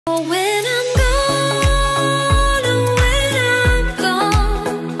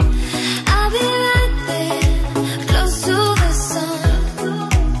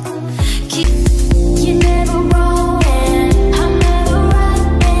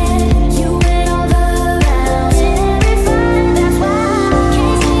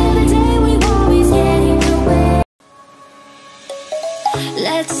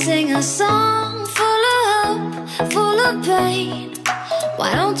a song full of hope, full of pain.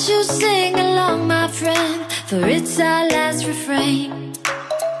 Why don't you sing along, my friend? For it's our last refrain.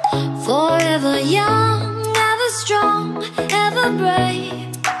 Forever young, ever strong, ever brave.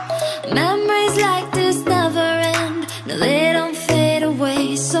 Memories like this never end. No, they don't fade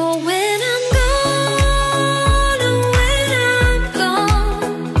away. So when I'm gone, oh, when I'm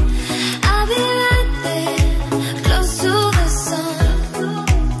gone, I'll be right there, close to the sun.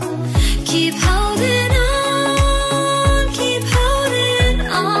 Keep holding on, keep holding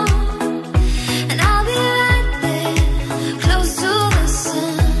on. And I'll be right there, close to the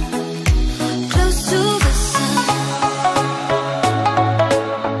sun, close to the sun.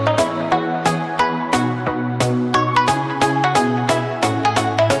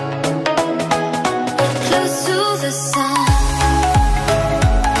 Close to the sun.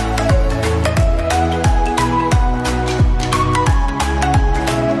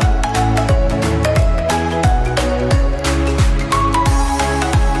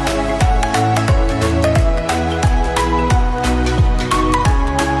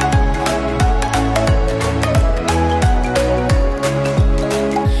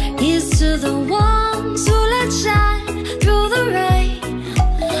 Here's to the ones who let shine through the rain,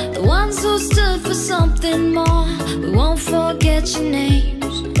 the ones who stood for something more. We won't forget your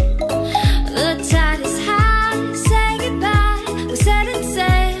names. The tide is high, say goodbye, we set it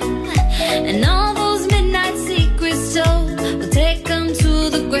sail. And all those midnight secrets told, we'll take them to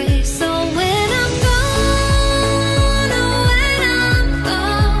the grave. So when I'm gone, oh, when I'm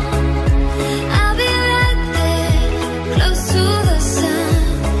gone, I'll be right there, close to the sun.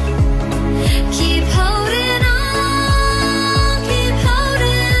 Keep holding on, keep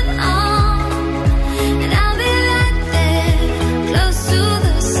holding on. And I'll be right there, close to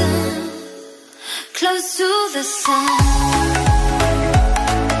the sun, close to the sun.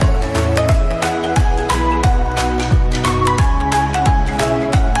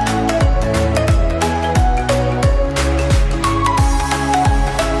 Close to the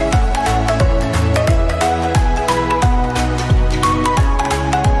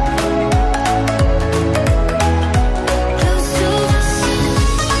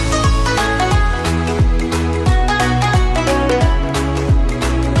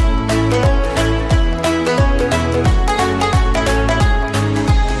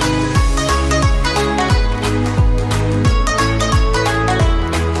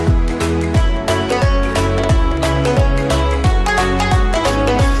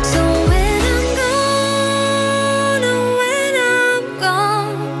So when I'm gone, oh, when I'm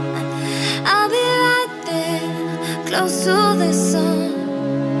gone, I'll be right there, close to the sun.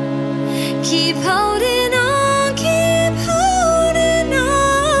 Keep holding on, keep holding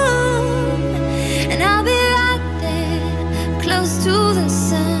on. And I'll be right there, close to the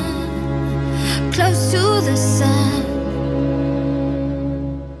sun, close to the sun.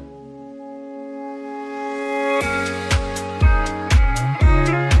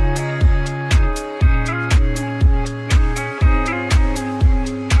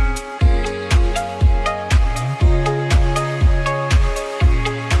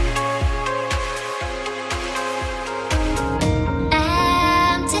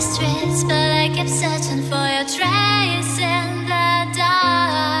 Empty streets, but I keep searching for your trace in the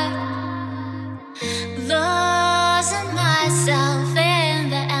dark. Losing myself in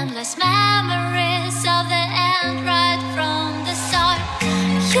the endless memories of the end right from the start.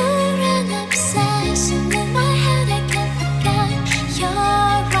 You're an obsession in my head, I can't forget your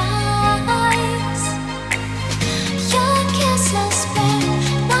eyes. Your kisses burn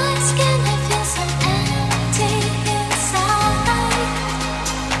my skin, I feel so empty inside.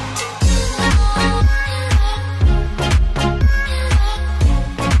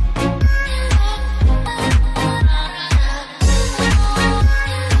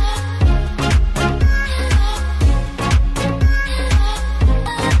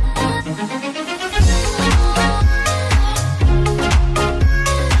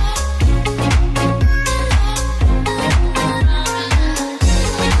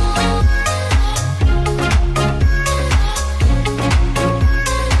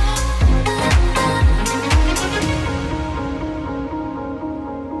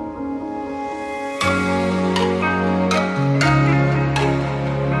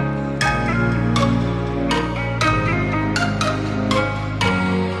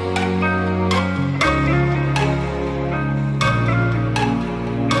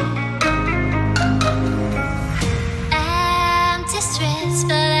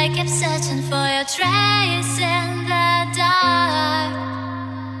 trace in the dark,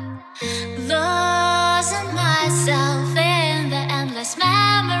 losing myself in the endless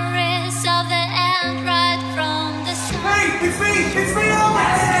memories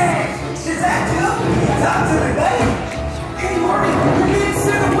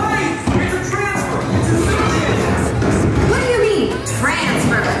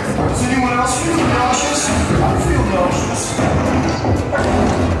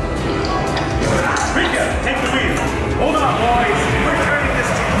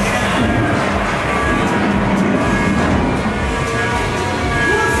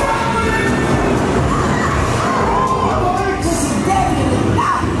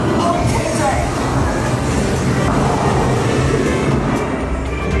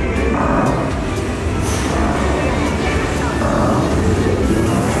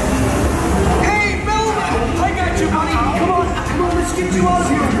get you out of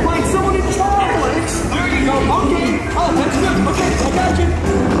here and find someone in charge. There you go. Okay. Oh, that's good. Okay, I got you.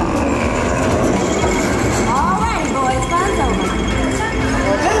 All right, boys. Fun's over.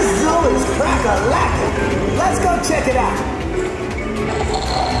 Well, this zoo is crack-a-lackin'. Let's go check it out.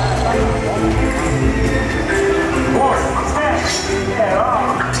 Boys, what's that?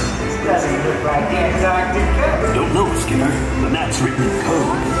 Yeah, this doesn't look like Antarctica. Don't know, Skipper, but that's written in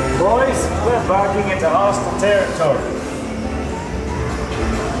code. Boys, we're barking into hostile territory.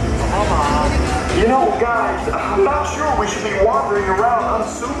 You know, guys, I'm not sure we should be wandering around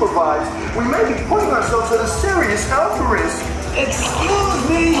unsupervised. We may be putting ourselves at a serious health risk. Excuse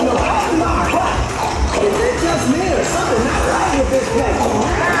me, no, is it just me or something not right with this place?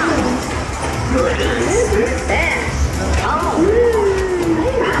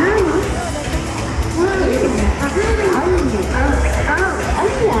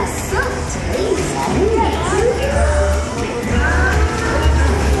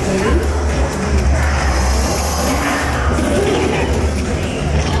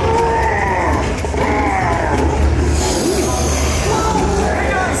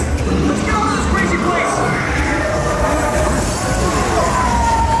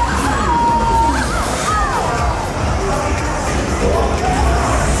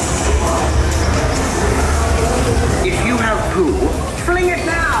 If you have poo, fling it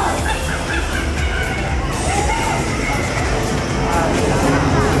now!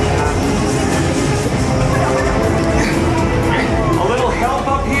 A little help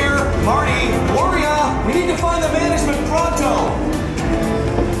up here? Marty, Gloria, we need to find the management pronto!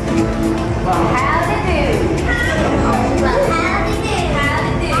 Well, how'd it do? Well, how'd it do? How'd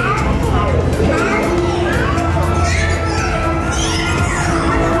it do?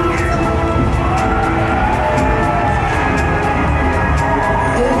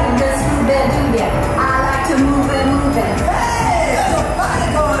 I like to move it, move it. Hey, there's a party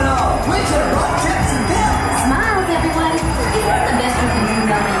going on! Winter, rock, jets, and dip! Smiles, everyone. Is that the best we can do,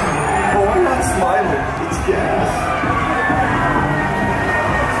 Melanie? Oh, I'm not smiling. It's gas.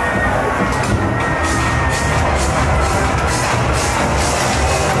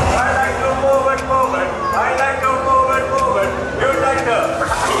 I like to move it, move it. I like to move it, move it. You like to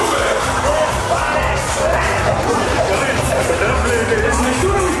move it. The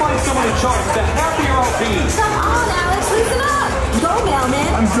sooner we find someone in charge, the happier I'll be. Come on, Alex, loosen up. Go, Mailman.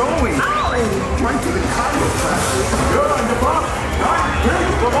 I'm going. Ow! Right to the chiropractor. You're on the box.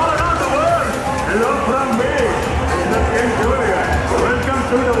 From all around the world. Hello from me. Nothing Julia. Welcome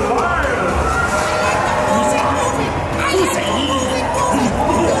to the wild.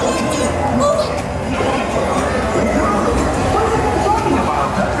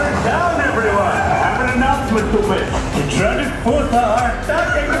 Down, everyone. I have an announcement to make. The dreaded fourth hour.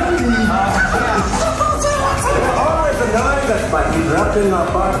 Always annoying us by interrupting our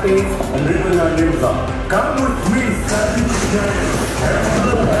party and ripping our limbs off. Come with me,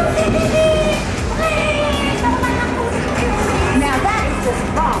 Now that is just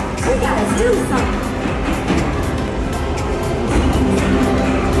wrong. We gotta do something.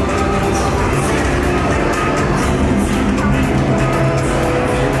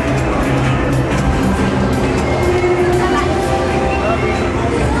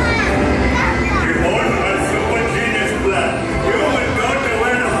 Behold my super genius plan. You will go to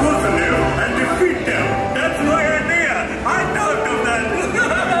where the Fusa live and defeat them. That's my idea. I thought of that.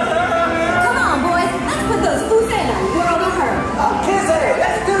 Come on, boys. Let's put those Fusa in a world of hurt. Kizzy,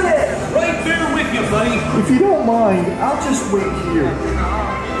 let's do this! Right there with you, buddy. If you don't mind, I'll just wait here.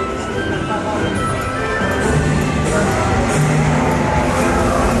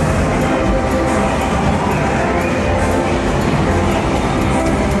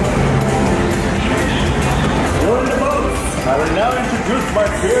 On the boat. I will now introduce my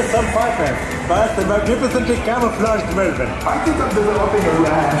fearsome partner. First, the magnificently camouflaged Melvin. I think I'm developing a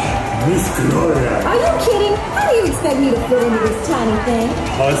rash. Miss Gloria. Are you kidding? How do you expect me to fit into this tiny thing?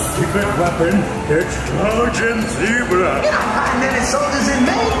 A secret weapon. It's Trojan Zebra. You're not hiding any soldiers in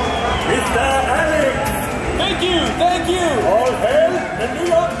me! Mr. Alex. Thank you, thank you. All hail the New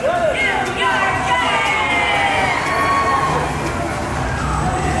York Giants.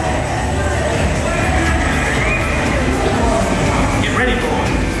 Get ready,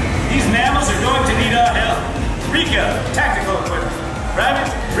 boys. These mammals are going to need our help. Rika, tactical equipment. Private,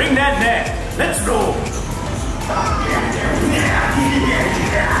 bring that net. Let's go.